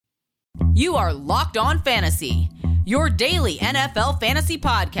You are Locked On Fantasy, your daily NFL fantasy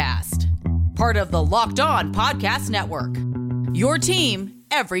podcast. Part of the Locked On Podcast Network, your team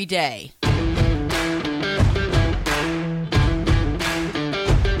every day.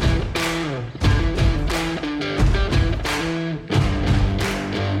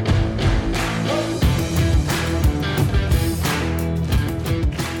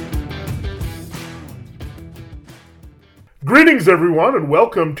 Greetings, everyone, and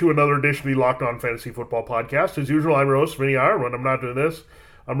welcome to another edition of the Locked On Fantasy Football Podcast. As usual, I'm your host, Vinnie Iyer. When I'm not doing this,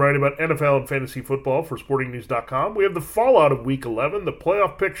 I'm writing about NFL and fantasy football for SportingNews.com. We have the fallout of Week 11, the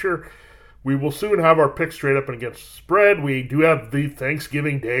playoff picture. We will soon have our picks straight up and against the spread. We do have the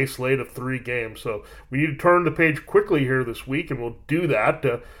Thanksgiving Day slate of 3 games, so we need to turn the page quickly here this week, and we'll do that.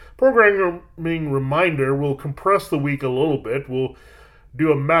 Programming reminder, we'll compress the week a little bit. We'll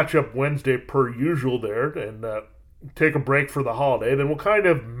do a matchup Wednesday per usual there, and take a break for the holiday. Then we'll kind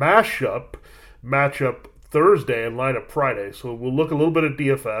of matchup Thursday and line up Friday. So we'll look a little bit at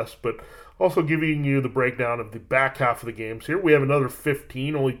DFS, but also giving you the breakdown of the back half of the games here. We have another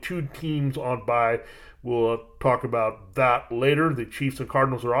 15, only 2 teams on bye. We'll talk about that later. The Chiefs and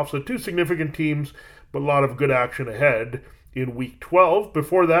Cardinals are off, so 2 significant teams, but a lot of good action ahead in Week 12.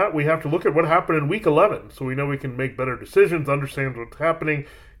 Before that, we have to look at what happened in Week 11, so we know we can make better decisions, understand what's happening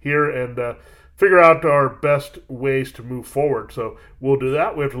here, and figure out our best ways to move forward. So we'll do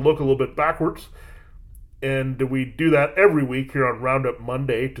that. We have to look a little bit backwards. And we do that every week here on Roundup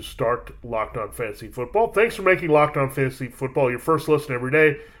Monday to start Locked On Fantasy Football. Thanks for making Locked On Fantasy Football your first listen every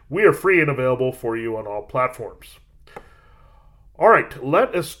day. We are free and available for you on all platforms. All right,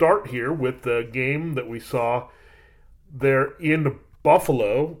 let us start here with the game that we saw there in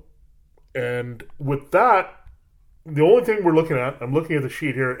Buffalo. And with that, the only thing we're looking at, I'm looking at the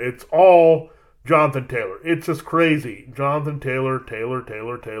sheet here, it's all Jonathan Taylor. It's just crazy. Jonathan Taylor.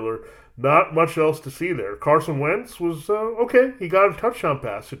 Not much else to see there. Carson Wentz was okay. He got a touchdown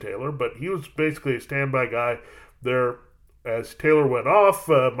pass to Taylor, but he was basically a standby guy there as Taylor went off.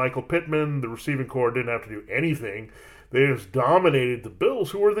 Michael Pittman, the receiving corps, didn't have to do anything. They just dominated the Bills,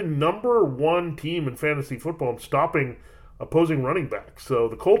 who were the number 1 team in fantasy football in stopping opposing running backs. So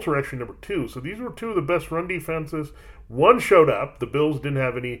the Colts were actually number 2. So these were 2 of the best run defenses. One showed up. The Bills didn't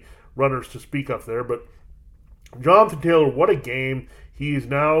have any runners to speak of there, but Jonathan Taylor, what a game. He's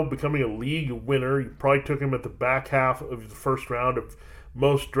now becoming a league winner. You probably took him at the back half of the first round of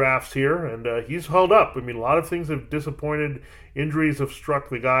most drafts here, and he's held up. I mean, a lot of things have disappointed. Injuries have struck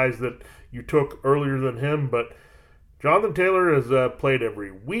the guys that you took earlier than him, but Jonathan Taylor has played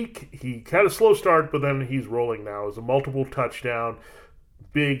every week. He had a slow start, but then he's rolling now. It's a multiple touchdown,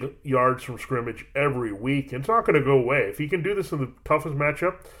 big yards from scrimmage every week. And it's not going to go away. If he can do this in the toughest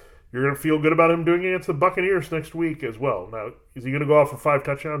matchup, you're going to feel good about him doing it against the Buccaneers next week as well. Now, is he going to go off for 5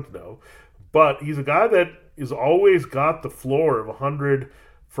 touchdowns? No. But he's a guy that has always got the floor of 100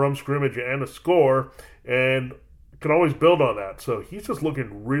 from scrimmage and a score, and can always build on that. So he's just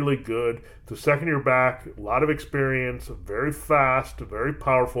looking really good. The second-year back, a lot of experience, very fast, very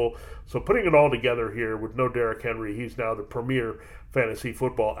powerful. So putting it all together here with no Derrick Henry, he's now the premier fantasy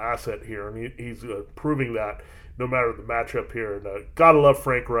football asset here, and he's proving that no matter the matchup here. And gotta love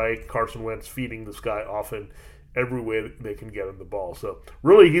Frank Reich, Carson Wentz feeding this guy often every way that they can get him the ball. So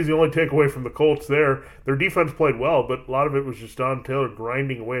really, he's the only takeaway from the Colts there. Their defense played well, but a lot of it was just Don Taylor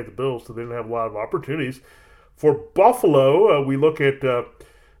grinding away at the Bills, so they didn't have a lot of opportunities. For Buffalo, we look at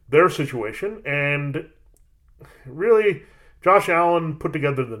their situation, and really, Josh Allen put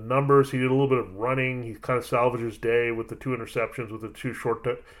together the numbers. He did a little bit of running. He kind of salvaged his day with the 2 interceptions, with the 2 short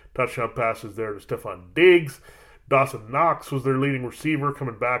touchdown passes there to Stephon Diggs. Dawson Knox was their leading receiver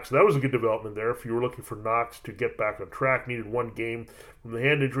coming back, so that was a good development there. If you were looking for Knox to get back on track, needed 1 game from the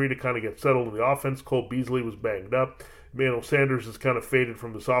hand injury to kind of get settled in the offense. Cole Beasley was banged up. Emmanuel Sanders has kind of faded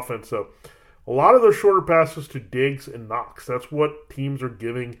from this offense, so a lot of those shorter passes to Diggs and Knox. That's what teams are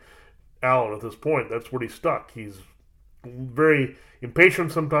giving Allen at this point. That's what he's stuck. He's very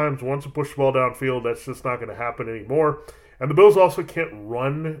impatient sometimes, wants to push the ball downfield. That's just not going to happen anymore. And the Bills also can't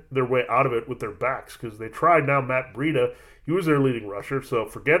run their way out of it with their backs, because they tried now Matt Breida. He was their leading rusher, so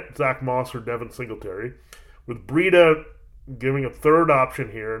forget Zach Moss or Devin Singletary. With Breida giving a third option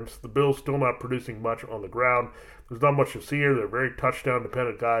here, and the Bills still not producing much on the ground. There's not much to see here. They're very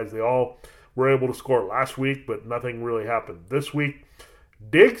touchdown-dependent guys. They all were able to score last week, but nothing really happened this week.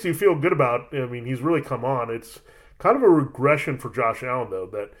 Diggs, you feel good about. I mean, he's really come on. It's kind of a regression for Josh Allen, though,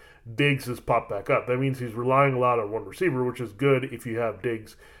 that Diggs has popped back up. That means he's relying a lot on one receiver, which is good if you have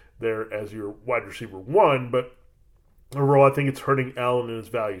Diggs there as your wide receiver 1, but overall I think it's hurting Allen in his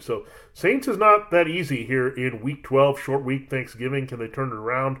value. So Saints is not that easy here in Week 12, short week, Thanksgiving. Can they turn it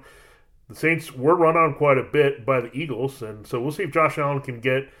around? The Saints were run on quite a bit by the Eagles, and so we'll see if Josh Allen can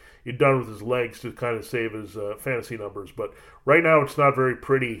get it done with his legs to kind of save his fantasy numbers. But right now it's not very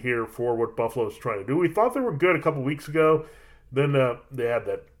pretty here for what Buffalo's trying to do. We thought they were good a couple weeks ago. Then they had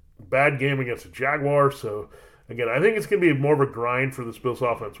that bad game against the Jaguars. So, again, I think it's going to be more of a grind for this Bills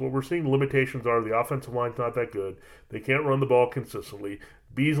offense. What we're seeing limitations are the offensive line's not that good. They can't run the ball consistently.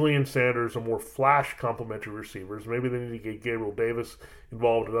 Beasley and Sanders are more flash complementary receivers. Maybe they need to get Gabriel Davis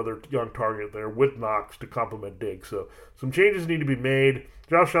involved, another young target there, with Knox to complement Diggs. So some changes need to be made.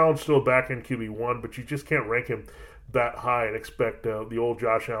 Josh Allen's still a back-end QB1, but you just can't rank him that high and expect the old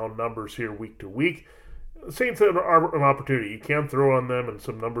Josh Allen numbers here week to week. The Saints have an opportunity. You can throw on them, and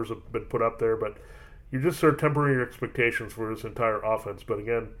some numbers have been put up there, but you're just sort of tempering your expectations for this entire offense. But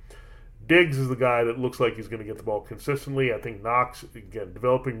again, Diggs is the guy that looks like he's going to get the ball consistently. I think Knox, again,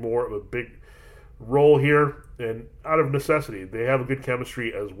 developing more of a big role here, and out of necessity. They have a good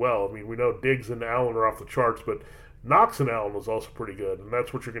chemistry as well. I mean, we know Diggs and Allen are off the charts, but Knox and Allen was also pretty good, and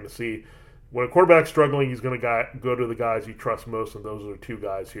that's what you're going to see. When a quarterback's struggling, he's going to go to the guys he trusts most, and those are the two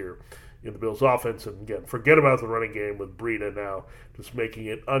guys here in the Bills' offense. And again, forget about the running game with Breida now, just making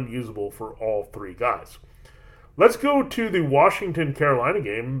it unusable for all three guys. Let's go to the Washington-Carolina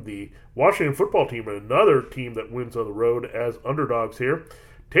game. The Washington football team, another team that wins on the road as underdogs here.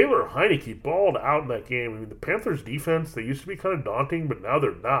 Taylor Heinicke balled out in that game. I mean, the Panthers' defense, they used to be kind of daunting, but now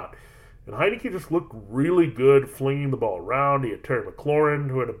they're not. And Heinicke just looked really good flinging the ball around. He had Terry McLaurin,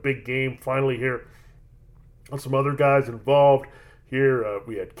 who had a big game finally here. And some other guys involved. Here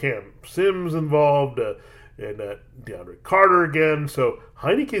we had Cam Sims involved. And DeAndre Carter again. So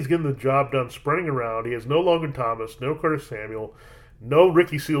Heinicke is getting the job done spreading around. He has no Logan Thomas, no Curtis Samuel, no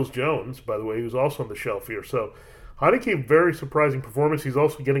Ricky Seals-Jones, by the way, who's also on the shelf here. So Heinicke, very surprising performance. He's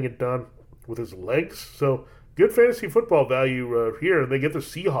also getting it done with his legs. So good fantasy football value here. And they get the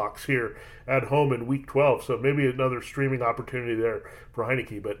Seahawks here at home in Week 12. So maybe another streaming opportunity there for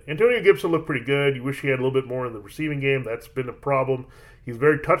Heinicke. But Antonio Gibson looked pretty good. You wish he had a little bit more in the receiving game. That's been a problem. He's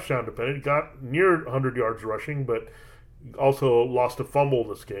very touchdown dependent. He got near 100 yards rushing, but also lost a fumble in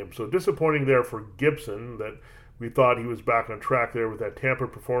this game. So disappointing there for Gibson, that we thought he was back on track there with that Tampa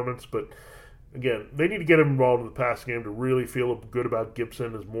performance. But again, they need to get him involved in the pass game to really feel good about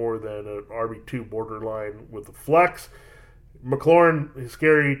Gibson as more than an RB2 borderline with the flex. McLaurin,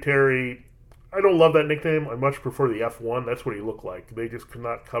 scary Terry. I don't love that nickname. I much prefer the F1. That's what he looked like. They just could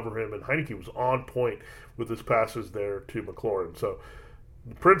not cover him, and Heinicke was on point with his passes there to McLaurin. So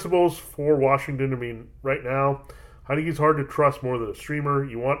the principles for Washington, I mean, right now, Heinicke's hard to trust more than a streamer.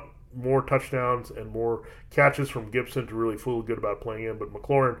 You want more touchdowns and more catches from Gibson to really feel good about playing him. But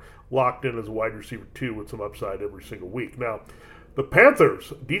McLaurin locked in as a wide receiver, too, with some upside every single week. Now, the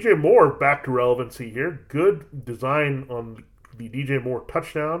Panthers, DJ Moore back to relevancy here. Good design on the DJ Moore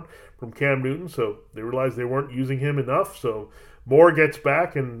touchdown from Cam Newton. So they realized they weren't using him enough. So Moore gets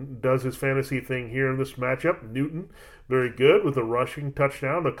back and does his fantasy thing here in this matchup. Newton, very good with a rushing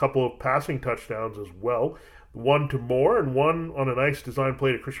touchdown, a couple of passing touchdowns as well. One to Moore and one on a nice design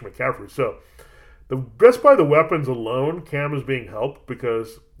play to Christian McCaffrey. So just by the weapons alone, Cam is being helped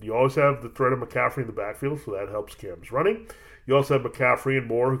because you always have the threat of McCaffrey in the backfield, so that helps Cam's running. You also have McCaffrey and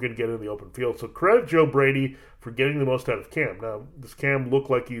Moore who can get in the open field. So credit Joe Brady for getting the most out of Cam. Now, does Cam look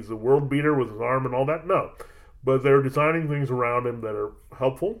like he's a world beater with his arm and all that? No. But they're designing things around him that are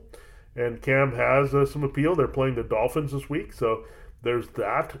helpful. And Cam has some appeal. They're playing the Dolphins this week, so there's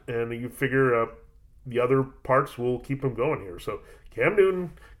that. And you figure the other parts will keep him going here. So Cam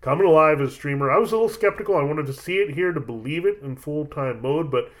Newton coming alive as a streamer. I was a little skeptical. I wanted to see it here to believe it in full-time mode,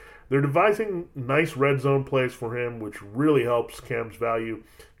 but they're devising nice red zone plays for him, which really helps Cam's value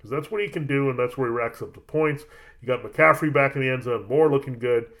because that's what he can do, and that's where he racks up the points. You got McCaffrey back in the end zone, Moore looking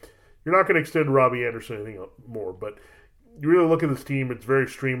good. You're not going to extend Robbie Anderson anything more, but you really look at this team, it's very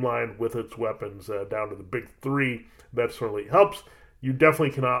streamlined with its weapons down to the big three. That certainly helps. You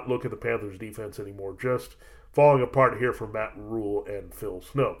definitely cannot look at the Panthers' defense anymore, just falling apart here for Matt Rule and Phil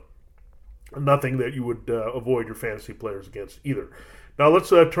Snow. Nothing that you would avoid your fantasy players against either. Now let's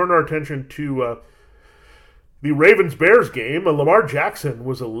turn our attention to the Ravens-Bears game. Lamar Jackson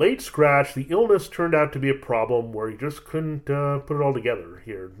was a late scratch. The illness turned out to be a problem where he just couldn't put it all together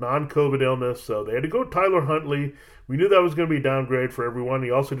here. Non-COVID illness, so they had to go Tyler Huntley. We knew that was going to be a downgrade for everyone.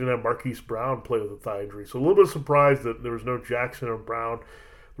 He also didn't have Marquise Brown play with a thigh injury, so a little bit surprised that there was no Jackson or Brown.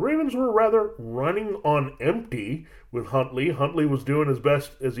 The Ravens were rather running on empty with Huntley. Huntley was doing as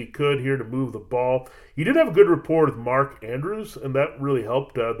best as he could here to move the ball. He did have a good rapport with Mark Andrews, and that really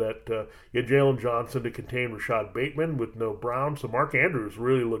helped that he had Jalen Johnson to contain Rashad Bateman with no Brown. So Mark Andrews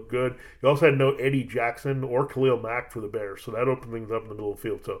really looked good. He also had no Eddie Jackson or Khalil Mack for the Bears, so that opened things up in the middle of the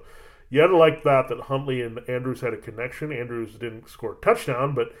field. So you had to like that Huntley and Andrews had a connection. Andrews didn't score a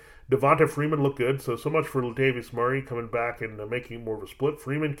touchdown, but Devonta Freeman looked good. So much for Latavius Murray coming back and making it more of a split.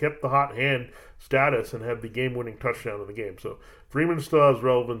 Freeman kept the hot hand status and had the game-winning touchdown in the game. So Freeman still has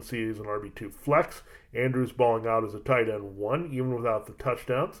relevancy as an RB2 flex. Andrews balling out as a tight end 1, even without the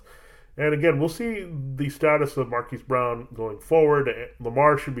touchdowns. And again, we'll see the status of Marquise Brown going forward.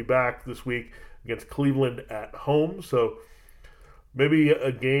 Lamar should be back this week against Cleveland at home. So maybe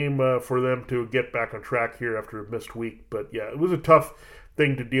a game for them to get back on track here after a missed week. But yeah, it was a tough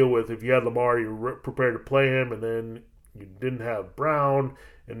thing to deal with. If you had Lamar, you were prepared to play him, and then you didn't have Brown,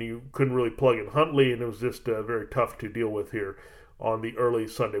 and you couldn't really plug in Huntley, and it was just very tough to deal with here on the early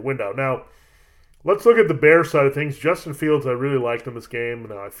Sunday window. Now, let's look at the Bears side of things. Justin Fields, I really liked in this game.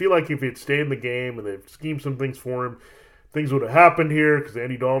 Now, I feel like if he had stayed in the game and they've schemed some things for him, things would have happened here because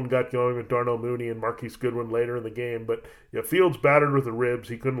Andy Dalton got going with Darnell Mooney and Marquise Goodwin later in the game. But yeah, Fields battered with the ribs.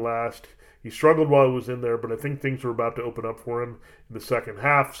 He couldn't last. He struggled while he was in there, but I think things were about to open up for him in the second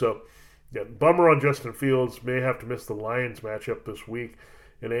half. So, yeah, bummer on Justin Fields. May have to miss the Lions matchup this week.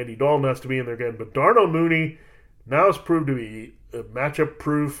 And Andy Dalton has to be in there again. But Darnell Mooney now has proved to be matchup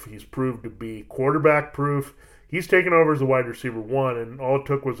proof. He's proved to be quarterback proof. He's taken over as a wide receiver 1, and all it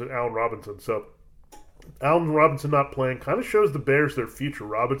took was an Allen Robinson. So, Allen Robinson not playing kind of shows the Bears their future.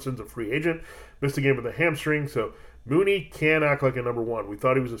 Robinson's a free agent. Missed a game with a hamstring, so Mooney can act like a number 1. We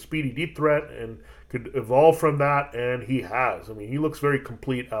thought he was a speedy deep threat and could evolve from that, and he has. I mean, he looks very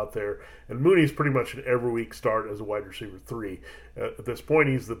complete out there, and Mooney's pretty much an every week start as a wide receiver 3. At this point,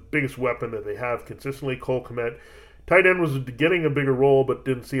 he's the biggest weapon that they have consistently. Cole Kmet, tight end, was getting a bigger role, but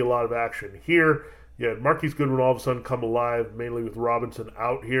didn't see a lot of action here. Yeah, Marquise Goodwin all of a sudden come alive, mainly with Robinson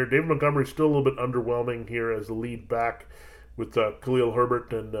out here. David Montgomery's still a little bit underwhelming here as the lead back with Khalil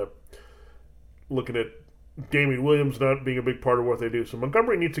Herbert, and looking at Damian Williams not being a big part of what they do. So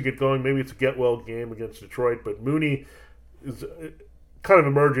Montgomery needs to get going. Maybe it's a get-well game against Detroit, but Mooney is kind of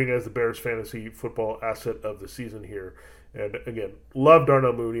emerging as the Bears' fantasy football asset of the season here. And again, love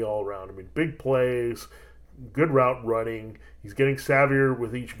Darnell Mooney all around. I mean, big plays, good route running. He's getting savvier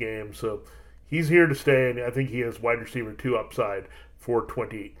with each game, so he's here to stay, and I think he has wide receiver 2 upside for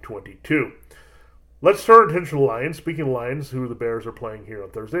 2022. Let's turn our attention to the Lions. Speaking of Lions, who the Bears are playing here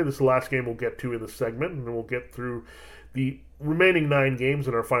on Thursday. This is the last game we'll get to in this segment, and then we'll get through the remaining 9 games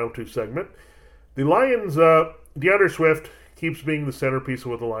in our final 2 segment. The Lions, DeAndre Swift keeps being the centerpiece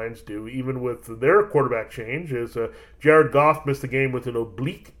of what the Lions do, even with their quarterback change, as Jared Goff missed the game with an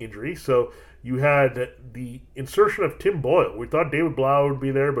oblique injury. So you had the insertion of Tim Boyle. We thought David Blau would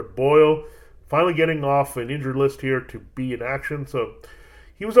be there, but Boyle finally getting off an injured list here to be in action. So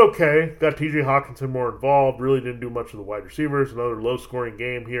he was okay. Got T.J. Hawkinson more involved. Really didn't do much of the wide receivers. Another low-scoring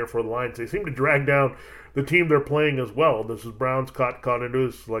game here for the Lions. They seem to drag down the team they're playing as well. This is Browns caught into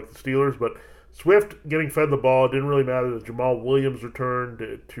this like the Steelers. But Swift getting fed the ball. It didn't really matter that Jamal Williams returned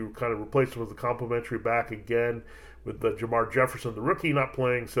to kind of replace him as a complimentary back again with Jamar Jefferson, the rookie, not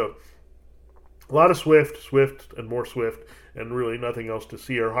playing. So a lot of Swift, and more Swift, and really nothing else to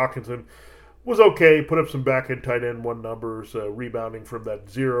see here. Hawkinson was okay, put up some back-end tight end 1 numbers, rebounding from that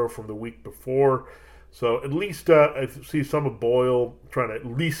 0 from the week before. So at least I see some of Boyle trying to at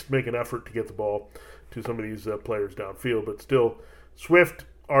least make an effort to get the ball to some of these players downfield. But still, Swift,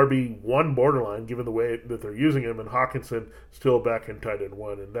 RB1 borderline, given the way that they're using him, and Hawkinson still back-end tight end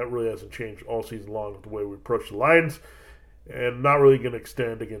 1. And that really hasn't changed all season long with the way we approach the Lions. And not really going to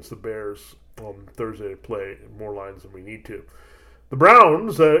extend against the Bears on Thursday to play more lines than we need to. The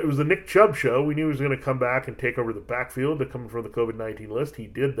Browns, it was the Nick Chubb show. We knew he was going to come back and take over the backfield to come from the COVID-19 list. He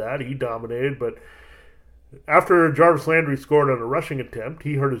did that. He dominated. But after Jarvis Landry scored on a rushing attempt,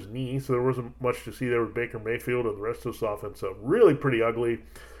 he hurt his knee, so there wasn't much to see there with Baker Mayfield and the rest of this offense. So really pretty ugly.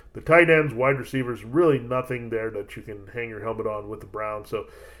 The tight ends, wide receivers, really nothing there that you can hang your helmet on with the Browns. So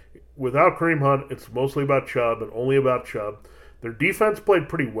without Kareem Hunt, it's mostly about Chubb and only about Chubb. Their defense played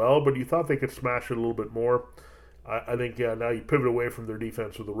pretty well, but you thought they could smash it a little bit more. I think now you pivot away from their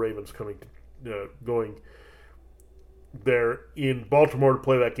defense with the Ravens going there in Baltimore to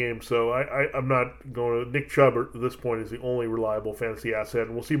play that game. So I'm not going to. Nick Chubb at this point is the only reliable fantasy asset,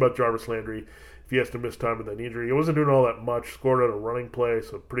 and we'll see about Jarvis Landry if he has to miss time with that injury. He wasn't doing all that much. Scored on a running play,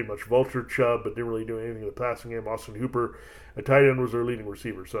 so pretty much vultured Chubb, but didn't really do anything in the passing game. Austin Hooper, a tight end, was their leading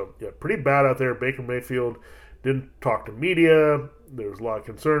receiver. So yeah, pretty bad out there. Baker Mayfield didn't talk to media. There's a lot of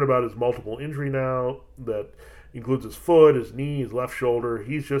concern about his multiple injury now that includes his foot, his knee, his left shoulder.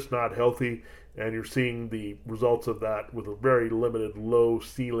 He's just not healthy, and you're seeing the results of that with a very limited, low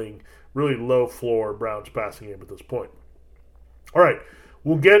ceiling, really low floor Browns passing game at this point. All right,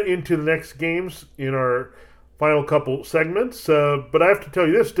 we'll get into the next games in our final couple segments. But I have to tell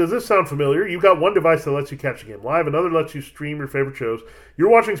you this. Does this sound familiar? You've got one device that lets you catch a game live. Another lets you stream your favorite shows. You're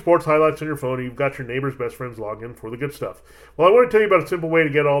watching sports highlights on your phone, and you've got your neighbor's best friends log in for the good stuff. Well, I want to tell you about a simple way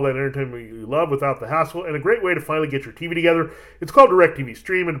to get all that entertainment you love without the hassle, and a great way to finally get your TV together. It's called DirecTV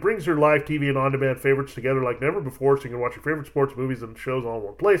Stream, and it brings your live TV and on-demand favorites together like never before, so you can watch your favorite sports, movies, and shows all in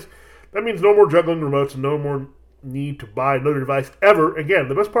one place. That means no more juggling remotes and no more need to buy another device ever again.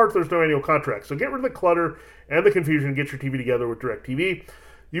 The best part is there's no annual contract. So get rid of the clutter and the confusion and get your TV together with DirecTV.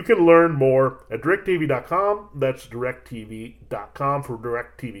 You can learn more at directtv.com. That's directtv.com for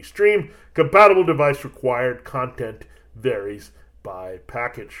DirecTV Stream. Compatible device required. Content varies by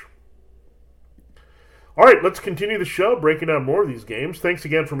package. All right, let's continue the show, breaking down more of these games. Thanks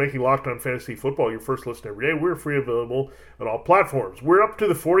again for making Locked On Fantasy Football your first listen every day. We're free available on all platforms. We're up to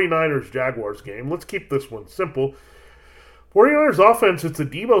the 49ers-Jaguars game. Let's keep this one simple. 49ers offense, it's a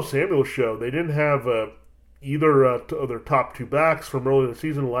Deebo Samuel show. They didn't have either of their top two backs from earlier in the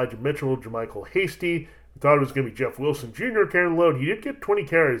season, Elijah Mitchell, Jermichael Hasty. We thought it was going to be Jeff Wilson Jr. carrying the load. He did get 20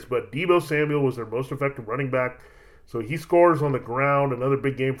 carries, but Deebo Samuel was their most effective running back. So he scores on the ground. Another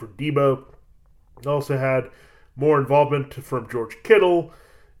big game for Deebo. Also had more involvement from George Kittle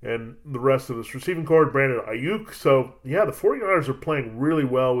and the rest of this receiving corps, Brandon Ayuk. So, yeah, the 49ers are playing really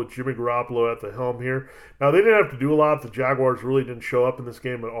well with Jimmy Garoppolo at the helm here. Now, they didn't have to do a lot. The Jaguars really didn't show up in this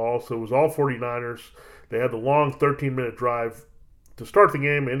game at all, so it was all 49ers. They had the long 13-minute drive to start the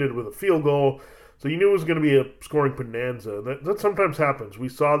game, ended with a field goal. So you knew it was going to be a scoring bonanza. That sometimes happens. We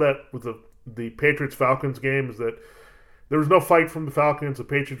saw that with the Patriots-Falcons game, is that there was no fight from the Falcons. The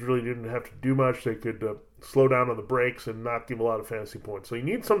Patriots really didn't have to do much. They could slow down on the brakes and not give a lot of fantasy points. So you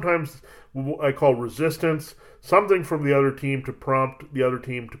need sometimes what I call resistance, something from the other team to prompt the other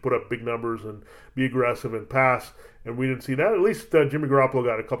team to put up big numbers and be aggressive and pass. And we didn't see that. At least Jimmy Garoppolo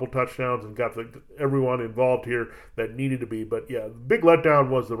got a couple touchdowns and got everyone involved here that needed to be. But, yeah, the big letdown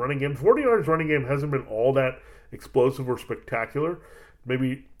was the running game. The 49ers running game hasn't been all that explosive or spectacular.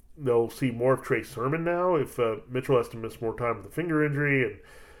 Maybe they'll see more of Trey Sermon now if Mitchell has to miss more time with a finger injury, and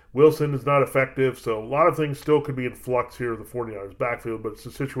Wilson is not effective. So a lot of things still could be in flux here in the 49ers backfield, but it's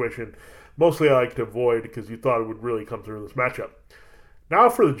a situation mostly I like to avoid because you thought it would really come through in this matchup. Now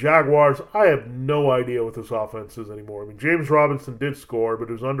for the Jaguars, I have no idea what this offense is anymore. I mean, James Robinson did score, but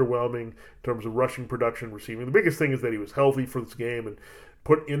it was underwhelming in terms of rushing production, receiving. The biggest thing is that he was healthy for this game and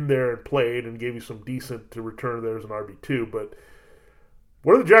put in there and played and gave you some decent to return there as an RB2, but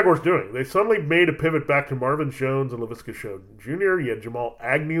what are the Jaguars doing? They suddenly made a pivot back to Marvin Jones and Laviska Shenault Jr. You had Jamal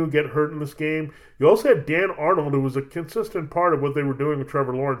Agnew get hurt in this game. You also had Dan Arnold, who was a consistent part of what they were doing with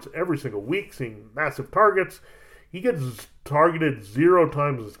Trevor Lawrence every single week, seeing massive targets. He gets targeted 0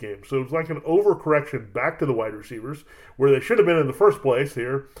 times this game. So it was like an overcorrection back to the wide receivers, where they should have been in the first place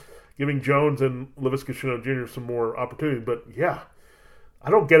here, giving Jones and Laviska Shenault Jr. some more opportunity. But, yeah,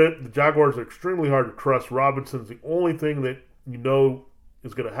 I don't get it. The Jaguars are extremely hard to trust. Robinson's the only thing that you know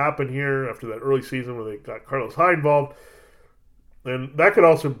is going to happen here after that early season where they got Carlos Hyde involved. And that could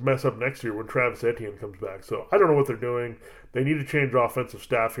also mess up next year when Travis Etienne comes back. So I don't know what they're doing. They need to change offensive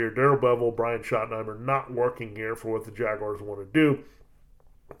staff here. Darrell Bevell, Brian Schottenheimer not working here for what the Jaguars want to do.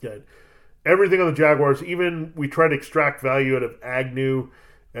 Again, everything on the Jaguars, even we try to extract value out of Agnew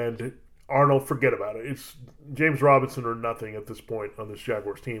and Arnold, forget about it. It's James Robinson or nothing at this point on this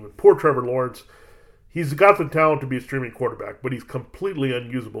Jaguars team. And poor Trevor Lawrence, he's got the talent to be a streaming quarterback, but he's completely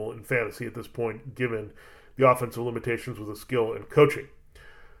unusable in fantasy at this point, given the offensive limitations with his skill and coaching.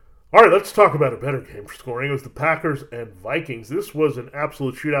 All right, let's talk about a better game for scoring. It was the Packers and Vikings. This was an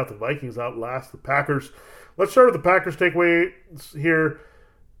absolute shootout. The Vikings outlast the Packers. Let's start with the Packers takeaway here.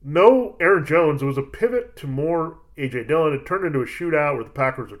 No Aaron Jones. It was a pivot to more A.J. Dillon. It turned into a shootout where the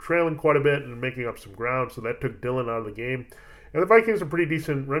Packers were trailing quite a bit and making up some ground, so that took Dillon out of the game. And the Vikings are pretty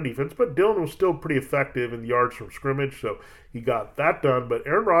decent run defense, but Dillon was still pretty effective in the yards from scrimmage, so he got that done. But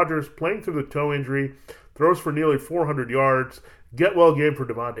Aaron Rodgers, playing through the toe injury, throws for nearly 400 yards. Get well game for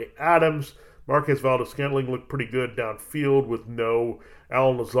Devontae Adams. Marquez Valdes-Scantling looked pretty good downfield with no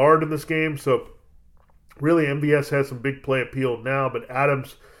Allen Lazard in this game. So really MVS has some big play appeal now, but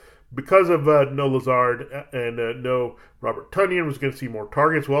Adams, because of no Lazard and no Robert Tonyan, was going to see more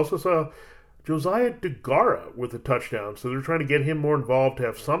targets. We also saw Josiah DeGara with a touchdown. So they're trying to get him more involved to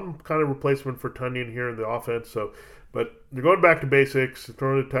have some kind of replacement for Tonyan here in the offense. But they're going back to basics,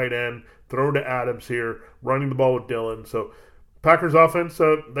 throwing to tight end, throwing to Adams here, running the ball with Dillon. So Packers offense,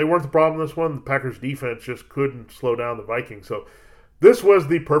 they weren't the problem in this one. The Packers defense just couldn't slow down the Vikings. So this was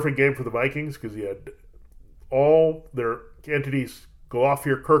the perfect game for the Vikings because you had all their entities go off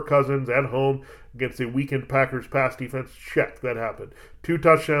here. Kirk Cousins at home against a weakened Packers pass defense. Check, that happened. 2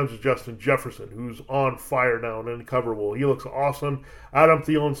 touchdowns to Justin Jefferson, who's on fire now and uncoverable. He looks awesome. Adam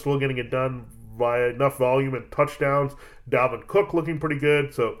Thielen still getting it done by enough volume and touchdowns. Dalvin Cook looking pretty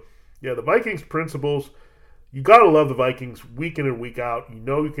good. So, yeah, the Vikings principles, you got to love the Vikings week in and week out. You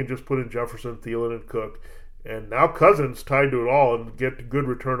know you can just put in Jefferson, Thielen, and Cook. And now Cousins tied to it all and get a good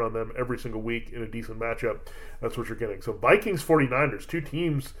return on them every single week in a decent matchup. That's what you're getting. So Vikings, 49ers, 2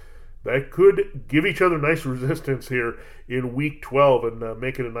 teams that could give each other nice resistance here in Week 12 and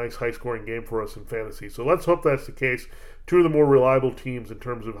make it a nice high-scoring game for us in fantasy. So let's hope that's the case. 2 of the more reliable teams in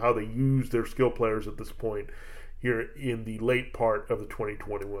terms of how they use their skill players at this point here in the late part of the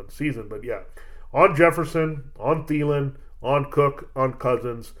 2021 season. But yeah, on Jefferson, on Thielen, on Cook, on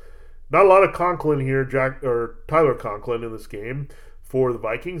Cousins. Not a lot of Conklin here, Tyler Conklin in this game for the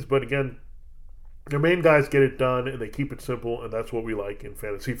Vikings. But again, their main guys get it done, and they keep it simple, and that's what we like in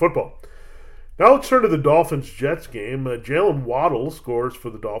fantasy football. Now let's turn to the Dolphins-Jets game. Jalen Waddle scores for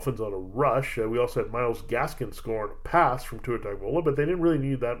the Dolphins on a rush. We also had Myles Gaskin score on a pass from Tua Tagovailoa, but they didn't really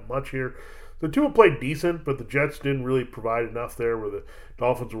need that much here. The Tua played decent, but the Jets didn't really provide enough there where the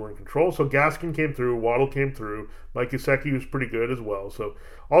Dolphins were in control. So Gaskin came through, Waddle came through, Mike Gesicki was pretty good as well. So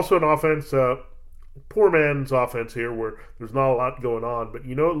also an offense, poor man's offense here where there's not a lot going on, but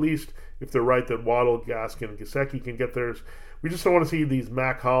you know at least if they're right that Waddle, Gaskin, and Gesicki can get theirs. We just don't want to see these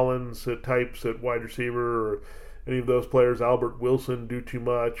Mac Hollins types at wide receiver or any of those players, Albert Wilson, do too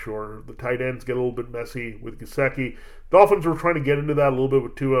much, or the tight ends get a little bit messy with Gesicki. Dolphins were trying to get into that a little bit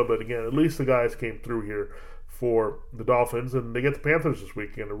with Tua, but again, at least the guys came through here for the Dolphins, and they get the Panthers this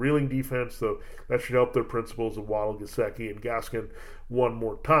weekend. A reeling defense, so that should help their principles of Waddle, Gesicki, and Gaskin one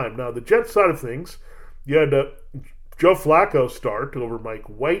more time. Now, the Jets side of things, you had Joe Flacco start over Mike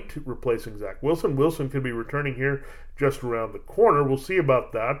White, replacing Zach Wilson. Wilson could be returning here just around the corner. We'll see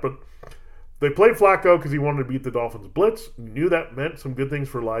about that, but they played Flacco because he wanted to beat the Dolphins' blitz. You knew that meant some good things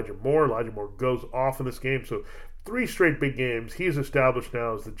for Elijah Moore. Elijah Moore goes off in this game, so 3 straight big games. He is established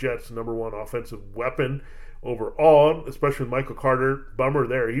now as the Jets' number 1 offensive weapon overall, especially with Michael Carter. Bummer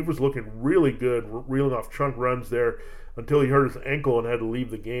there. He was looking really good, reeling off chunk runs there until he hurt his ankle and had to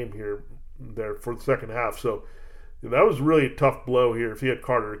leave the game here there for the second half. So that was really a tough blow here if he had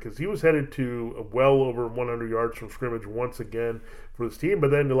Carter, because he was headed to well over 100 yards from scrimmage once again for this team. But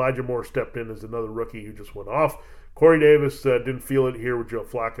then Elijah Moore stepped in as another rookie who just went off. Corey Davis didn't feel it here with Joe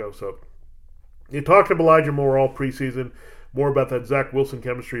Flacco. So you talked to Elijah Moore all preseason, more about that Zach Wilson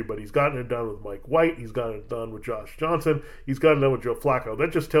chemistry, but he's gotten it done with Mike White. He's gotten it done with Josh Johnson. He's gotten it done with Joe Flacco.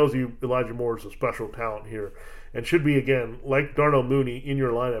 That just tells you Elijah Moore is a special talent here and should be, again, like Darnell Mooney, in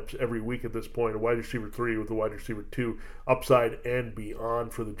your lineups every week at this point, a wide receiver 3 with a wide receiver 2 upside and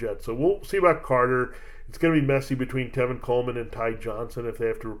beyond for the Jets. So we'll see about Carter. It's going to be messy between Tevin Coleman and Ty Johnson if they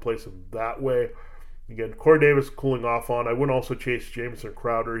have to replace him that way. Again, Corey Davis cooling off on. I wouldn't also chase Jamison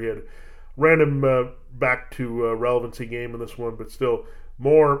Crowder. He had random back to relevancy game in this one, but still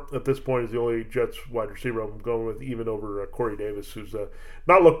Moore at this point is the only Jets wide receiver I'm going with, even over Corey Davis, who's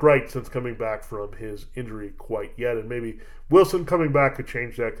not looked right since coming back from his injury quite yet. And maybe Wilson coming back could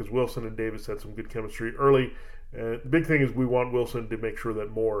change that, because Wilson and Davis had some good chemistry early. And the big thing is we want Wilson to make sure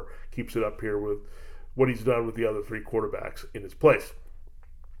that Moore keeps it up here with what he's done with the other 3 quarterbacks in his place.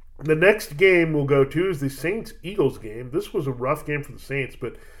 The next game we'll go to is the Saints-Eagles game. This was a rough game for the Saints,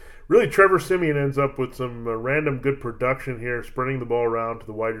 but really, Trevor Siemian ends up with some random good production here, spreading the ball around to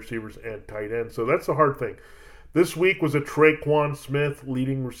the wide receivers and tight ends. So that's the hard thing. This week was a Traquan Smith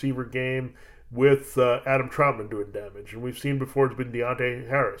leading receiver game with Adam Troutman doing damage. And we've seen before it's been Deontay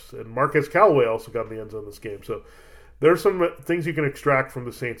Harris. And Marquez Callaway also got in the end zone this game. So there's some things you can extract from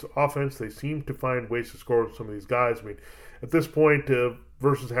the Saints offense. They seem to find ways to score with some of these guys. I mean, at this point,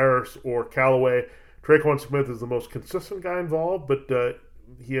 versus Harris or Callaway, Traquan Smith is the most consistent guy involved, but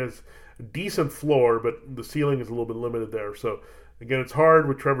he has a decent floor, but the ceiling is a little bit limited there. So, again, it's hard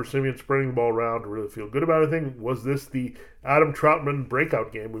with Trevor Siemian spreading the ball around to really feel good about anything. Was this the Adam Troutman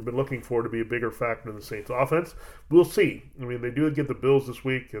breakout game we've been looking for to be a bigger factor in the Saints offense? We'll see. I mean, they do get the Bills this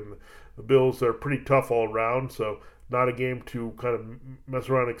week, and the Bills are pretty tough all around, so not a game to kind of mess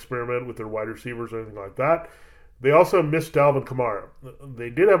around and experiment with their wide receivers or anything like that. They also missed Alvin Kamara. They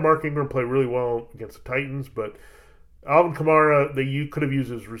did have Mark Ingram play really well against the Titans, but Alvin Kamara, you could have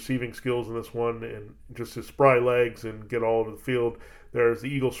used his receiving skills in this one and just his spry legs and get all over the field. There's the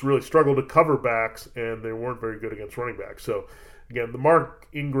Eagles really struggled to cover backs, and they weren't very good against running backs. So, again, the Mark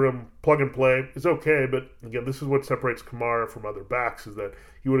Ingram plug and play is okay, but, again, this is what separates Kamara from other backs, is that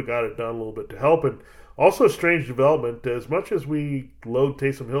he would have got it done a little bit to help. And also strange development, as much as we load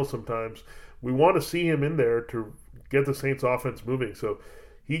Taysom Hill sometimes, we want to see him in there to get the Saints offense moving. So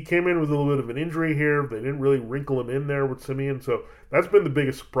he came in with a little bit of an injury here. They didn't really wrinkle him in there with Simeon. So that's been the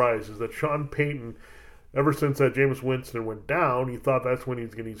biggest surprise, is that Sean Payton, ever since that Jameis Winston went down, he thought that's when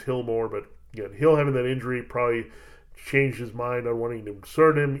he's going to use Hill more. But again, Hill having that injury probably changed his mind on wanting to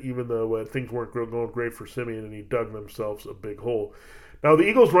insert him, even though things weren't going great for Simeon, and he dug themselves a big hole. Now, the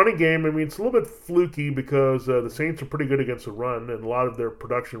Eagles' running game, I mean, it's a little bit fluky because the Saints are pretty good against the run, and a lot of their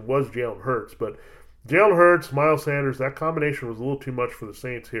production was Jalen Hurts. But Jalen Hurts, Miles Sanders, that combination was a little too much for the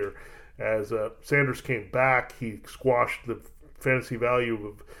Saints here. As Sanders came back, he squashed the fantasy value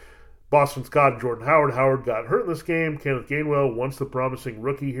of Boston Scott and Jordan Howard. Howard got hurt in this game. Kenneth Gainwell, once the promising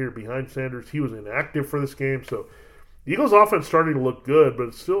rookie here behind Sanders, he was inactive for this game. So the Eagles' offense starting to look good, but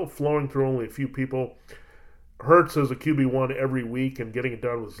it's still flowing through only a few people. Hurts as a QB1 every week and getting it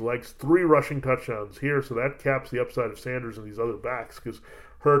done with his legs. 3 rushing touchdowns here, so that caps the upside of Sanders and these other backs because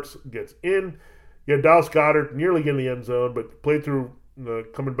Hurts gets in. You had Dallas Goedert nearly getting the end zone, but played through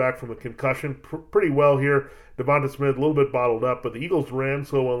coming back from the concussion pretty well here. Devonta Smith a little bit bottled up, but the Eagles ran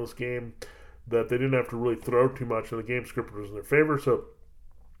so well in this game that they didn't have to really throw too much, and the game script was in their favor. So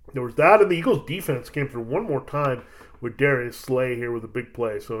there was that, and the Eagles' defense came through one more time with Darius Slay here with a big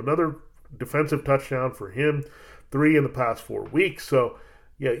play. So another defensive touchdown for him, 3 in the past 4 weeks. So,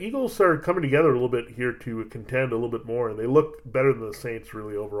 yeah, Eagles are coming together a little bit here to contend a little bit more, and they look better than the Saints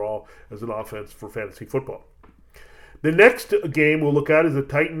really overall as an offense for fantasy football. The next game we'll look at is the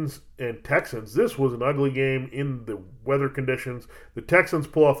Titans and Texans. This was an ugly game in the weather conditions. The Texans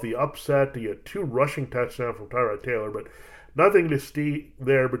pull off the upset. You had 2 rushing touchdowns from Tyrod Taylor, but nothing to see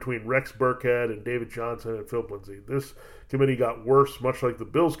there between Rex Burkhead and David Johnson and Philip Lindsay. This committee got worse, much like the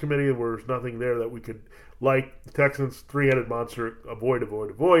Bills committee, where there's nothing there that we could like. The Texans, 3-headed monster,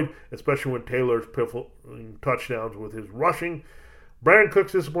 avoid, especially when Taylor's pivoting touchdowns with his rushing. Brandon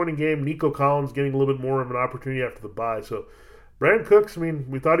Cooks' disappointing game. Nico Collins getting a little bit more of an opportunity after the bye. So Brandon Cooks, I mean,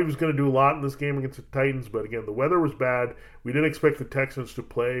 we thought he was going to do a lot in this game against the Titans, but again, the weather was bad. We didn't expect the Texans to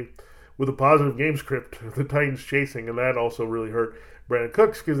play with a positive game script, the Titans chasing, and that also really hurt Brandon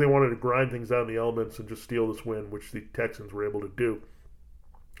Cooks because they wanted to grind things out in the elements and just steal this win, which the Texans were able to do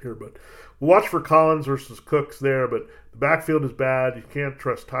here. But we'll watch for Collins versus Cooks there, but the backfield is bad. You can't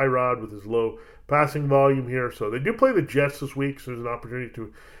trust Tyrod with his low passing volume here. So they do play the Jets this week, so there's an opportunity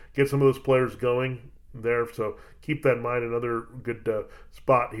to get some of those players going there. So keep that in mind. Another good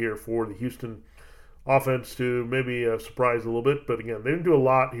spot here for the Houston offense to maybe surprise a little bit. But again, they didn't do a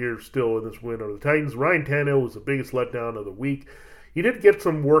lot here still in this win over the Titans. Ryan Tannehill was the biggest letdown of the week. He did get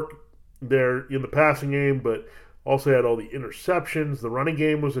some work there in the passing game, but also had all the interceptions. The running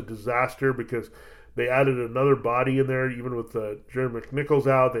game was a disaster because they added another body in there, even with Jerry McNichols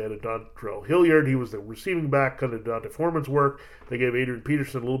out. They added Dontrell Hilliard. He was the receiving back, kind of Dante Foreman's work. They gave Adrian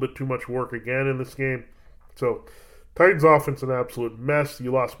Peterson a little bit too much work again in this game. So Titans offense an absolute mess.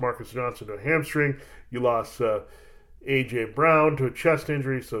 You lost Marcus Johnson to a hamstring. You lost A.J. Brown to a chest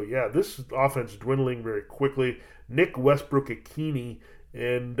injury. So, yeah, this offense is dwindling very quickly. Nick Westbrook-Akini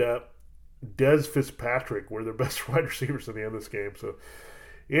and Dez Fitzpatrick were their best wide receivers in the end of this game. So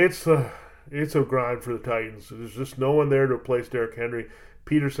it's a grind for the Titans. There's just no one there to replace Derrick Henry.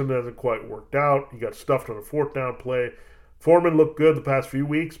 Peterson hasn't quite worked out. He got stuffed on a 4th down play. Foreman looked good the past few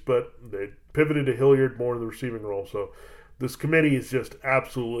weeks, but they pivoted to Hilliard more in the receiving role. So this committee is just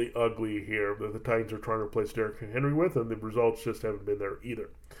absolutely ugly here that the Titans are trying to replace Derrick Henry with, and the results just haven't been there either.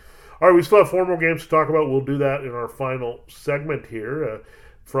 All right, we still have 4 more games to talk about. We'll do that in our final segment here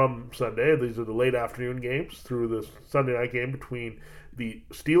from Sunday. These are the late afternoon games through the Sunday night game between the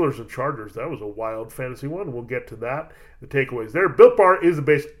Steelers and Chargers. That was a wild fantasy one. We'll get to that. The takeaways there. Built Bar is the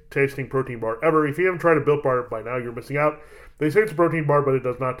best tasting protein bar ever. If you haven't tried a Built Bar by now, you're missing out. They say it's a protein bar, but it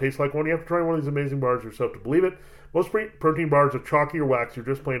does not taste like one. You have to try one of these amazing bars yourself to believe it. Most protein bars are chalky or wax. You're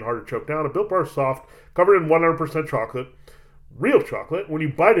just plain hard to choke down. A Built Bar is soft, covered in 100% chocolate. Real chocolate. When you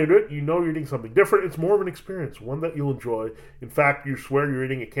bite into it, you know you're eating something different. It's more of an experience, one that you'll enjoy. In fact, you swear you're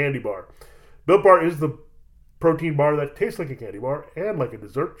eating a candy bar. Built Bar is the protein bar that tastes like a candy bar and like a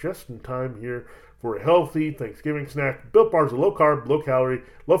dessert, just in time here for a healthy Thanksgiving snack. Built Bars are low carb, low calorie,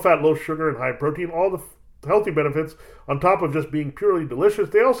 low fat, low sugar, and high protein. All the healthy benefits on top of just being purely delicious.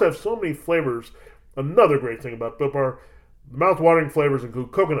 They also have so many flavors. Another great thing about Built Bar, the mouth-watering flavors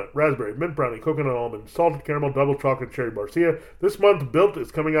include coconut, raspberry, mint brownie, coconut almond, salted caramel, double chocolate, cherry barcia. This month, Built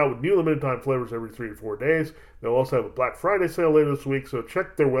is coming out with new limited-time flavors every 3 to 4 days. They'll also have a Black Friday sale later this week, so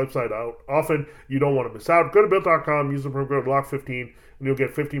check their website out often. You don't want to miss out. Go to Built.com, use the promo code LOCK15, and you'll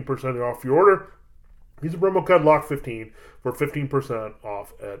get 15% off your order. Use the promo code LOCK15 for 15%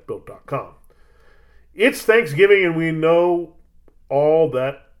 off at Built.com. It's Thanksgiving, and we know all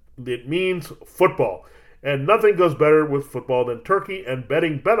that it means: football. And nothing goes better with football than turkey and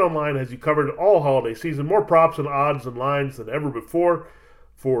betting. BetOnline has you covered all holiday season. More props and odds and lines than ever before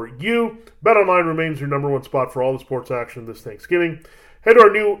for you. BetOnline remains your number one spot for all the sports action this Thanksgiving. Head to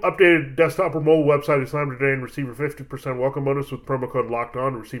our new updated desktop or mobile website. Sign up today and receive your 50% welcome bonus with promo code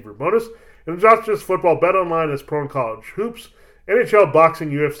LOCKEDON to receive your bonus. And it's not just football. BetOnline has pro and college hoops, NHL,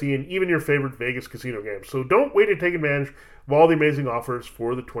 boxing, UFC, and even your favorite Vegas casino games. So don't wait to take advantage of all the amazing offers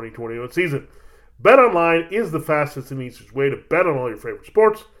for the 2021 season. BetOnline is the fastest and easiest way to bet on all your favorite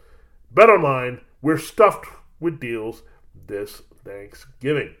sports. BetOnline, we're stuffed with deals this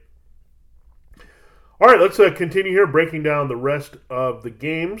Thanksgiving. All right, let's continue here breaking down the rest of the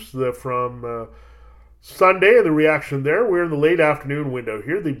games from Sunday and the reaction there. We're in the late afternoon window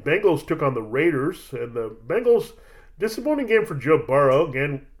here. The Bengals took on the Raiders, and the Bengals, disappointing game for Joe Burrow.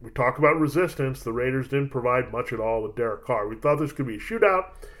 Again, we talk about resistance. The Raiders didn't provide much at all with Derek Carr. We thought this could be a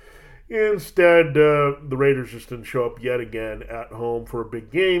shootout. Instead, the Raiders just didn't show up yet again at home for a big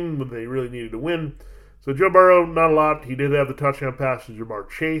game when they really needed to win. So Joe Burrow, not a lot. He did have the touchdown pass to Jamar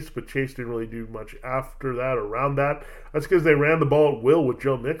Chase, but Chase didn't really do much after that or around that. That's because they ran the ball at will with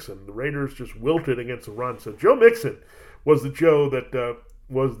Joe Mixon. The Raiders just wilted against the run. So Joe Mixon was the Joe that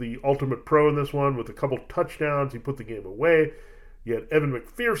was the ultimate pro in this one with a couple touchdowns. He put the game away. You had Evan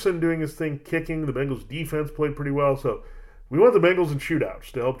McPherson doing his thing, kicking. The Bengals defense played pretty well. So we want the Bengals in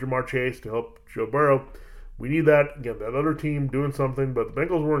shootouts to help Jamar Chase, to help Joe Burrow. We need that. Again, that other team doing something, but the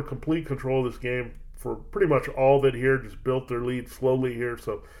Bengals were in complete control of this game for pretty much all of it here, just built their lead slowly here.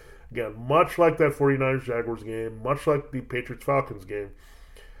 So, again, much like that 49ers-Jaguars game, much like the Patriots-Falcons game,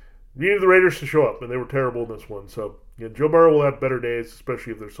 we needed the Raiders to show up, and they were terrible in this one. So, again, Joe Burrow will have better days,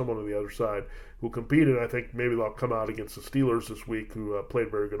 especially if there's someone on the other side who competed. I think maybe they'll come out against the Steelers this week, who played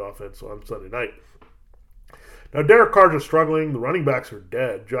very good offense on Sunday night. Now, Derek Carr's is struggling. The running backs are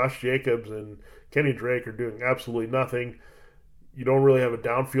dead. Josh Jacobs and Kenny Drake are doing absolutely nothing. You don't really have a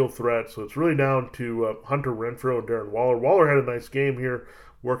downfield threat, so it's really down to Hunter Renfrow and Darren Waller. Waller had a nice game here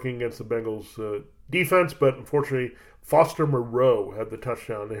working against the Bengals defense, but unfortunately Foster Moreau had the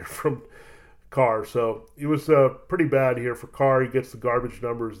touchdown there from Carr. So it was pretty bad here for Carr. He gets the garbage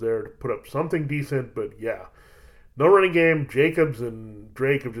numbers there to put up something decent, but yeah. No running game. Jacobs and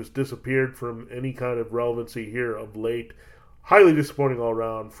Drake have just disappeared from any kind of relevancy here of late. Highly disappointing all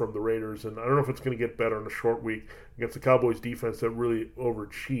around from the Raiders, and I don't know if it's going to get better in a short week against the Cowboys defense that really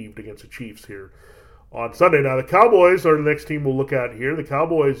overachieved against the Chiefs here on Sunday. Now, the Cowboys are the next team we'll look at here. The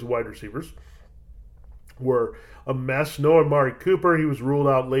Cowboys wide receivers were a mess. No Amari Cooper. He was ruled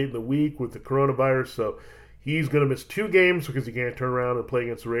out late in the week with the coronavirus, so he's going to miss 2 games because he can't turn around and play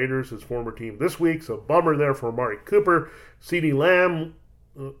against the Raiders, his former team, this week. So bummer there for Amari Cooper. CeeDee Lamb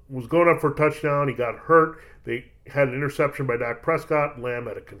was going up for a touchdown. He got hurt. They had an interception by Dak Prescott. Lamb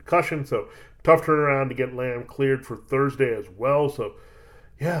had a concussion, so tough turnaround to get Lamb cleared for Thursday as well. So,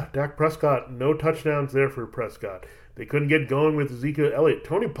 yeah, Dak Prescott, no touchdowns there for Prescott. They couldn't get going with Ezekiel Elliott.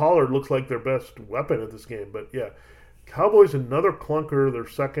 Tony Pollard looks like their best weapon at this game, but yeah, Cowboys, another clunker, their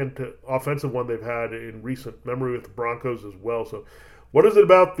second offensive one they've had in recent memory with the Broncos as well. So what is it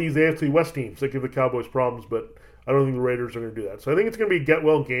about these AFC West teams that give the Cowboys problems, but I don't think the Raiders are going to do that. So I think it's going to be a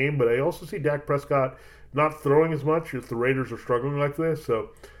get-well game, but I also see Dak Prescott not throwing as much if the Raiders are struggling like this. So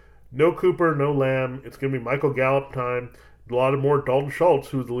no Cooper, no Lamb. It's going to be Michael Gallup time. A lot of more Dalton Schultz,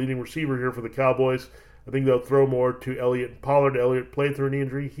 who's the leading receiver here for the Cowboys. I think they'll throw more to Elliott and Pollard. Elliott played through an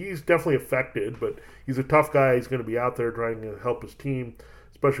injury. He's definitely affected, but he's a tough guy. He's going to be out there trying to help his team,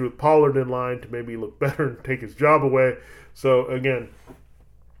 especially with Pollard in line to maybe look better and take his job away. So, again,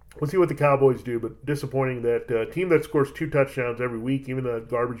 we'll see what the Cowboys do, but disappointing that a team that scores 2 touchdowns every week, even the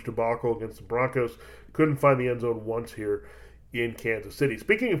garbage debacle against the Broncos, couldn't find the end zone once here in Kansas City.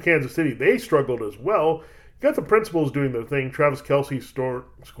 Speaking of Kansas City, they struggled as well. You got the principals doing their thing. Travis Kelce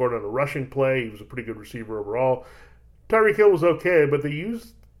scored on a rushing play. He was a pretty good receiver overall. Tyreek Hill was okay, but they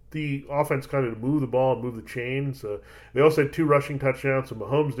used the offense kind of to move the ball and move the chains. They also had 2 rushing touchdowns, so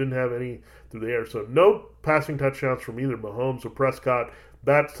Mahomes didn't have any through the air. So no passing touchdowns from either Mahomes or Prescott.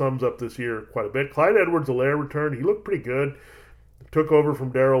 That sums up this year quite a bit. Clyde Edwards-Helaire returned. He looked pretty good. Took over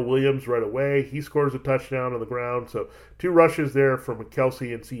from Darrell Williams right away. He scores a touchdown on the ground. So 2 rushes there from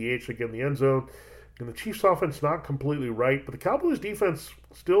Kelce and CH to get in the end zone. And the Chiefs' offense not completely right, but the Cowboys' defense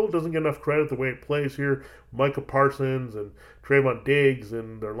still doesn't get enough credit the way it plays here. Micah Parsons and Trayvon Diggs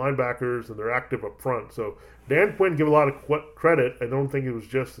and their linebackers, and they're active up front. So Dan Quinn give a lot of credit. I don't think it was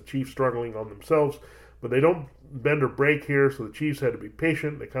just the Chiefs struggling on themselves, but they don't bend or break here, so the Chiefs had to be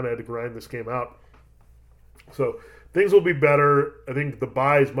patient. They kind of had to grind this game out. So things will be better. I think the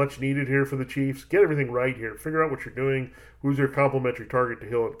bye is much needed here for the Chiefs. Get everything right here. Figure out what you're doing. Who's your complementary target to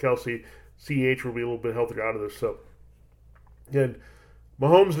Hill and Kelce? CH will be a little bit healthier out of this. So, again,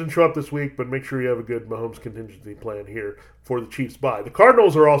 Mahomes didn't show up this week, but make sure you have a good Mahomes contingency plan here for the Chiefs' bye. The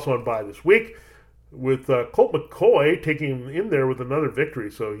Cardinals are also on bye this week, with Colt McCoy taking him in there with another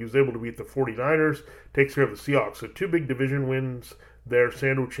victory. So he was able to beat the 49ers, takes care of the Seahawks. So 2 big division wins there,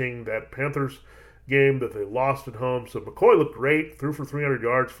 sandwiching that Panthers game that they lost at home. So McCoy looked great, threw for 300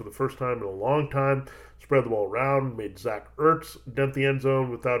 yards for the first time in a long time, spread the ball around, made Zach Ertz dent the end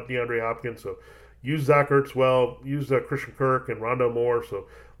zone without DeAndre Hopkins. So used Zach Ertz well, used Christian Kirk and Rondo Moore. So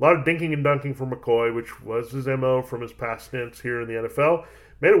a lot of dinking and dunking for McCoy, which was his MO from his past stints here in the NFL.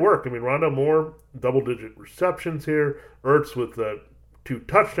 Made it work. I mean, Rondo Moore, double-digit receptions here. Ertz with 2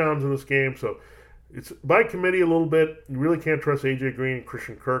 touchdowns in this game. So it's by committee a little bit. You really can't trust A.J. Green and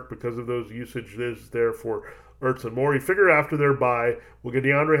Christian Kirk because of those usages there for Ertz and Moore. You figure after their bye, we'll get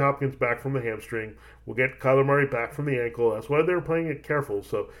DeAndre Hopkins back from the hamstring. We'll get Kyler Murray back from the ankle. That's why they were playing it careful.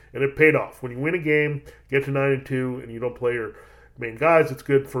 So, and it paid off. When you win a game, get to 9-2, and you don't play your main guys, it's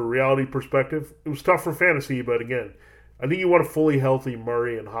good for a reality perspective. It was tough for fantasy, but again, I think you want a fully healthy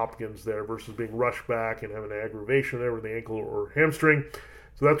Murray and Hopkins there versus being rushed back and having an aggravation there with the ankle or hamstring.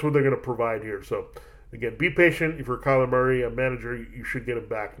 So that's what they're going to provide here. So, again, be patient. If you're Kyler Murray, a manager, you should get him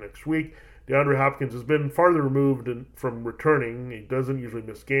back next week. DeAndre Hopkins has been farther removed from returning. He doesn't usually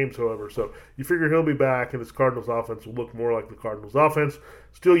miss games, however. So you figure he'll be back, and this Cardinals offense will look more like the Cardinals offense.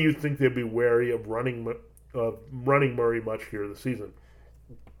 Still, you'd think they'd be wary of running Murray much here this season,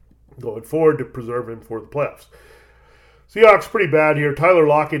 going forward to preserve him for the playoffs. Seahawks pretty bad here. Tyler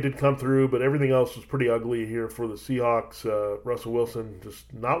Lockett did come through, but everything else was pretty ugly here for the Seahawks. Russell Wilson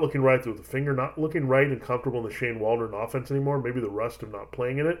just not looking right with the finger, not looking right and comfortable in the Shane Waldron offense anymore. Maybe the rust of not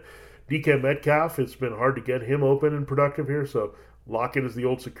playing in it. DK Metcalf, it's been hard to get him open and productive here, so Lockett is the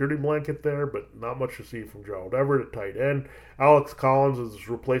old security blanket there, but not much to see from Gerald Everett at tight end. Alex Collins is his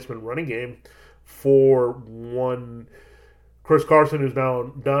replacement running game for one. Chris Carson is now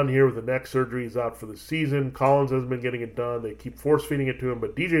done here with the neck surgery. He's out for the season. Collins hasn't been getting it done. They keep force-feeding it to him,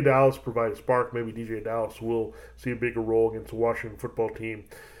 but DJ Dallas provides a spark. Maybe DJ Dallas will see a bigger role against the Washington football team.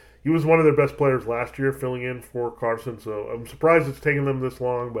 He was one of their best players last year, filling in for Carson, so I'm surprised it's taken them this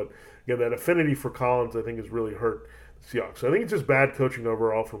long, but again, that affinity for Collins, I think, has really hurt the Seahawks. So I think it's just bad coaching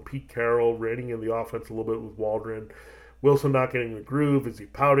overall from Pete Carroll, reining in the offense a little bit with Waldron. Wilson not getting the groove. Is he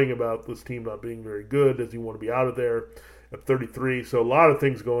pouting about this team not being very good? Does he want to be out of there at 33? So a lot of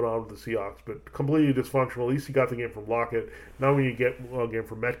things going on with the Seahawks, but completely dysfunctional. At least he got the game from Lockett. Now when you get a game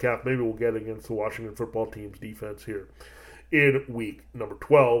from Metcalf, maybe we'll get against the Washington football team's defense here in week number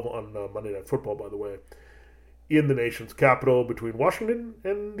 12 on Monday Night Football, by the way, in the nation's capital between Washington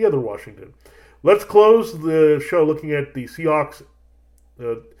and the other Washington. Let's close the show looking at the Seahawks.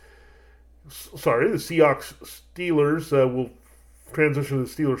 The Seahawks-Steelers. We'll transition to the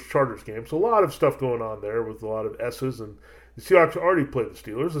Steelers-Chargers game. So a lot of stuff going on there with a lot of S's. And the Seahawks already played the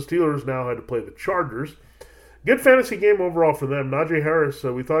Steelers. The Steelers now had to play the Chargers. Good fantasy game overall for them. Najee Harris,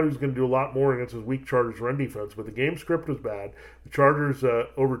 we thought he was going to do a lot more against his weak Chargers run defense, but the game script was bad. The Chargers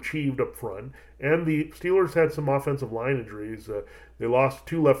overachieved up front, and the Steelers had some offensive line injuries. They lost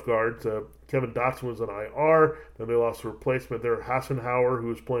 2 left guards. Kevin Dotson was on IR. Then they lost a replacement there, Hassenauer, who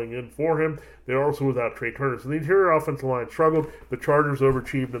was playing in for him. They were also without Trey Turner. So the interior offensive line struggled. The Chargers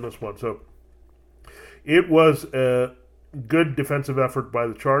overachieved in this one. So it was good defensive effort by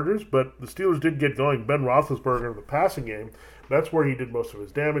the Chargers, but the Steelers did get going. Ben Roethlisberger in the passing game, that's where he did most of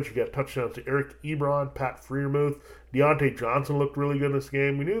his damage. He got touchdowns to Eric Ebron, Pat Freiermuth. Deontay Johnson looked really good in this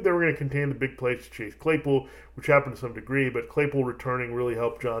game. We knew they were going to contain the big plays to Chase Claypool, which happened to some degree, but Claypool returning really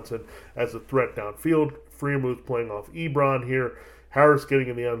helped Johnson as a threat downfield. Freiermuth playing off Ebron here. Harris getting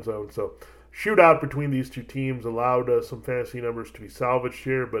in the end zone. So shootout between these two teams allowed some fantasy numbers to be salvaged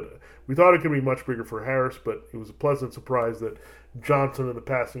here, but we thought it could be much bigger for Harris, but it was a pleasant surprise that Johnson in the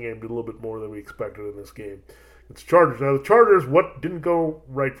passing game did a little bit more than we expected in this game. It's Chargers. Now, the Chargers, what didn't go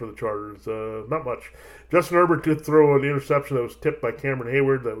right for the Chargers? Not much. Justin Herbert did throw an interception that was tipped by Cameron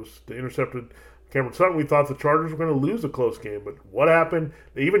Hayward. That was intercepted Cameron Sutton. We thought the Chargers were going to lose a close game, but what happened?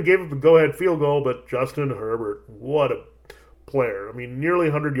 They even gave up the go-ahead field goal, but Justin Herbert, what a player. I mean, nearly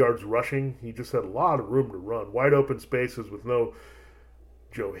 100 yards rushing. He just had a lot of room to run. Wide open spaces with no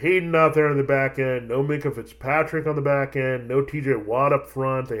Joe Hayden out there in the back end, no Minka Fitzpatrick on the back end, no TJ Watt up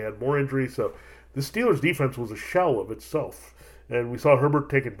front. They had more injuries, so the Steelers' defense was a shell of itself. And we saw Herbert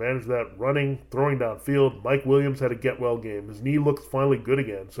take advantage of that, running, throwing downfield. Mike Williams had a get-well game. His knee looked finally good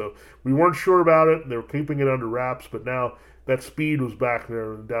again. So we weren't sure about it. They were keeping it under wraps, but now that speed was back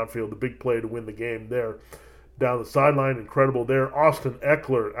there in the downfield. The big play to win the game there. Down the sideline, incredible there. Austin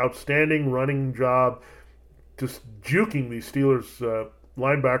Eckler, outstanding running job, just juking these Steelers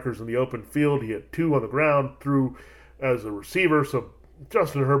linebackers in the open field. He had 2 on the ground, threw as a receiver. So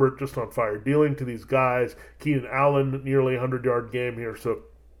Justin Herbert just on fire, dealing to these guys. Keenan Allen, nearly 100-yard game here. So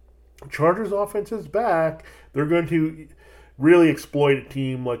Chargers offense is back. They're going to really exploit a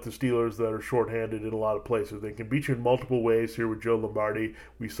team like the Steelers that are shorthanded in a lot of places. They can beat you in multiple ways here with Joe Lombardi.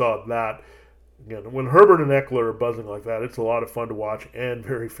 We saw that. Again, when Herbert and Eckler are buzzing like that, it's a lot of fun to watch and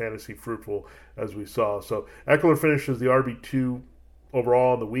very fantasy fruitful, as we saw. So Eckler finishes the RB2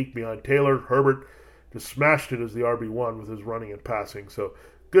 overall in the week behind Taylor. Herbert just smashed it as the RB1 with his running and passing. So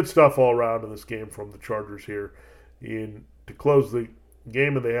good stuff all around in this game from the Chargers here to close the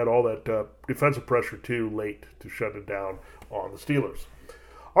game, and they had all that defensive pressure too late to shut it down on the Steelers.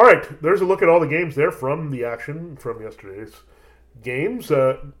 All right, there's a look at all the games there from the action from yesterday's games.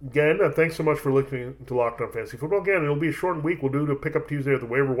 Again, thanks so much for listening to Locked On Fantasy Football. Again, it'll be a shortened week. We'll do a Pickup Tuesday at the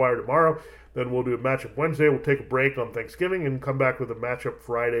waiver wire tomorrow. Then we'll do a Matchup Wednesday. We'll take a break on Thanksgiving and come back with a Matchup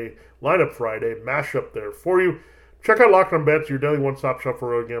Friday, Lineup Friday, mashup there for you. Check out Locked On Bets, your daily one-stop shop for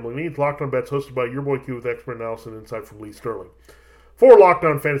road gambling needs. Locked On Bets, hosted by your boy Q with expert analysis and insight from Lee Sterling. For Locked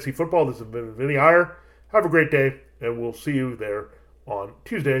On Fantasy Football, this has been Vinnie Iyer. Have a great day, and we'll see you there on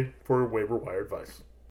Tuesday for waiver wire advice.